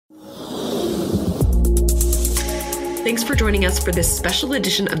Thanks for joining us for this special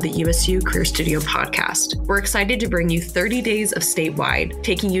edition of the USU Career Studio podcast. We're excited to bring you 30 days of statewide,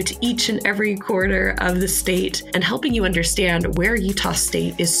 taking you to each and every corner of the state and helping you understand where Utah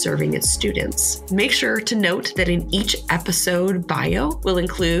State is serving its students. Make sure to note that in each episode bio will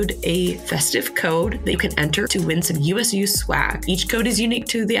include a festive code that you can enter to win some USU swag. Each code is unique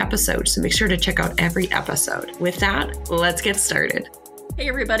to the episode, so make sure to check out every episode. With that, let's get started. Hey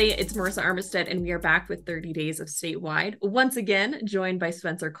everybody, it's Marissa Armistead, and we are back with 30 Days of Statewide, once again joined by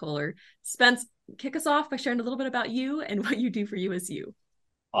Spencer Kohler. Spence, kick us off by sharing a little bit about you and what you do for USU.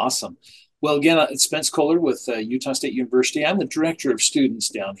 Awesome. Well, again, it's Spencer Kohler with Utah State University. I'm the director of students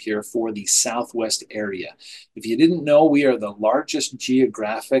down here for the Southwest area. If you didn't know, we are the largest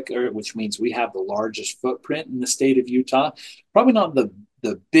geographic, which means we have the largest footprint in the state of Utah. Probably not the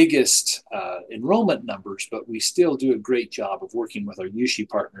biggest enrollment numbers, but we still do a great job of working with our USU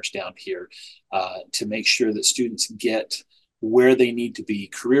partners down here to make sure that students get where they need to be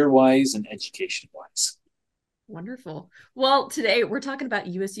career-wise and education-wise. Wonderful. Well, today we're talking about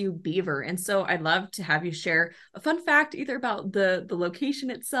USU Beaver, and so I'd love to have you share a fun fact either about the location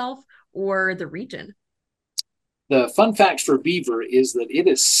itself or the region. The fun fact for Beaver is that it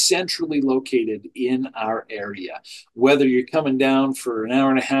is centrally located in our area. Whether you're coming down for an hour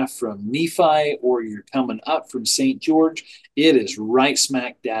and a half from Nephi or you're coming up from St. George, it is right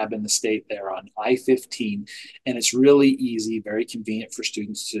smack dab in the state there on I-15. And it's really easy, very convenient for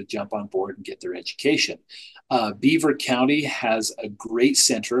students to jump on board and get their education. Beaver County has a great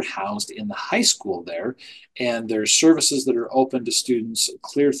center housed in the high school there, and there's services that are open to students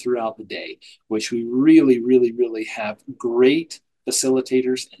clear throughout the day, which we really have great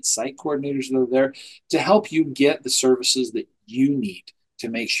facilitators and site coordinators that are there to help you get the services that you need to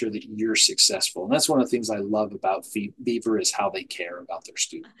make sure that you're successful. And that's one of the things I love about Beaver is how they care about their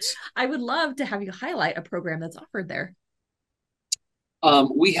students. I would love to have you highlight a program that's offered there.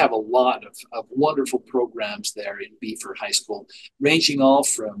 We have a lot of wonderful programs there in Beaver High School, ranging all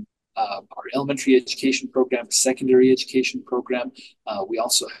from our elementary education program, secondary education program. We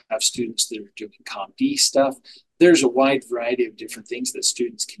also have students that are doing ComD stuff. There's a wide variety of different things that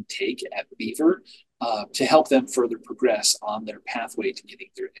students can take at Beaver to help them further progress on their pathway to getting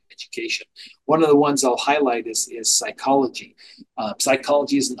their education. One of the ones I'll highlight is psychology.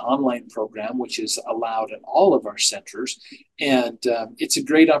 Psychology is an online program which is allowed at all of our centers, and it's a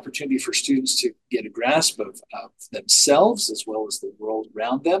great opportunity for students to get a grasp of themselves as well as the world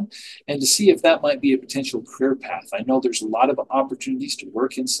around them, and to see if that might be a potential career path. I know there's a lot of opportunities to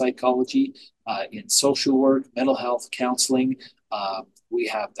work in psychology, in social work, mental health, counseling. We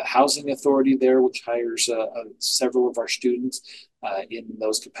have the Housing Authority there, which hires several of our students in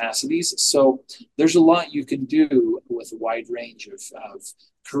those capacities. So there's a lot you can do with a wide range of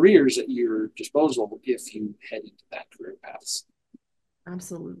careers at your disposal if you head into that career paths.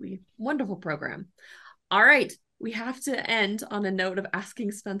 Absolutely. Wonderful program. All right. We have to end on a note of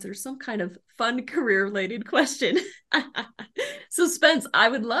asking Spencer some kind of fun career-related question. So Spence, I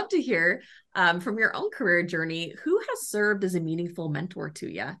would love to hear from your own career journey, who has served as a meaningful mentor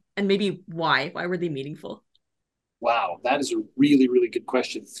to you? And maybe why? Why were they meaningful? Wow, that is a really good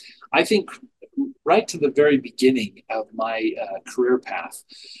question. I think right to the very beginning of my career path,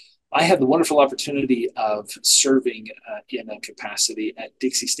 I had the wonderful opportunity of serving in a capacity at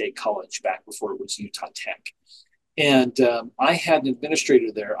Dixie State College back before it was Utah Tech. And I had an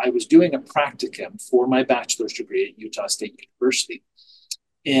administrator there. I was doing a practicum for my bachelor's degree at Utah State University.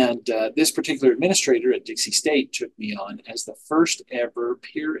 And this particular administrator at Dixie State took me on as the first ever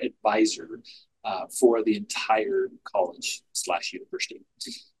peer advisor for the entire college/university.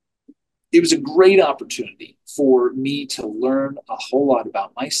 It was a great opportunity for me to learn a whole lot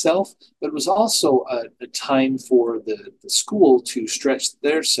about myself, but it was also a time for the school to stretch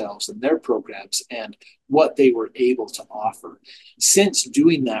themselves and their programs and what they were able to offer. Since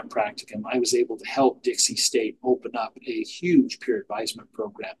doing that practicum, I was able to help Dixie State open up a huge peer advisement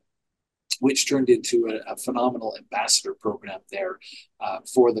program, which turned into a phenomenal ambassador program there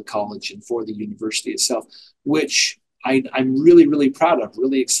for the college and for the university itself, which I'm really proud of,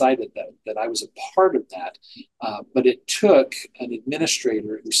 really excited that I was a part of that. But it took an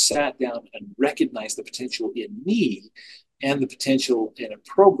administrator who sat down and recognized the potential in me and the potential in a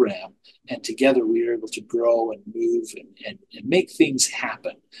program. And together we were able to grow and move and make things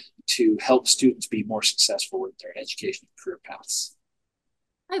happen to help students be more successful in their education and career paths.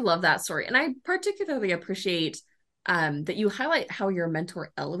 I love that story. And I particularly appreciate that you highlight how your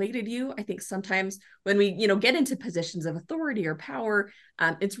mentor elevated you. I think sometimes when we, get into positions of authority or power,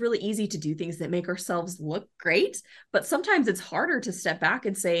 it's really easy to do things that make ourselves look great. But sometimes it's harder to step back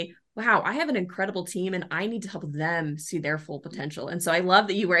and say, wow, I have an incredible team and I need to help them see their full potential. And so I love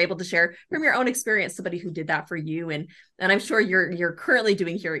that you were able to share from your own experience, somebody who did that for you. And I'm sure you're currently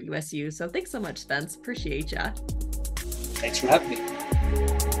doing here at USU. So thanks so much, Spence. Appreciate you. Thanks for having me.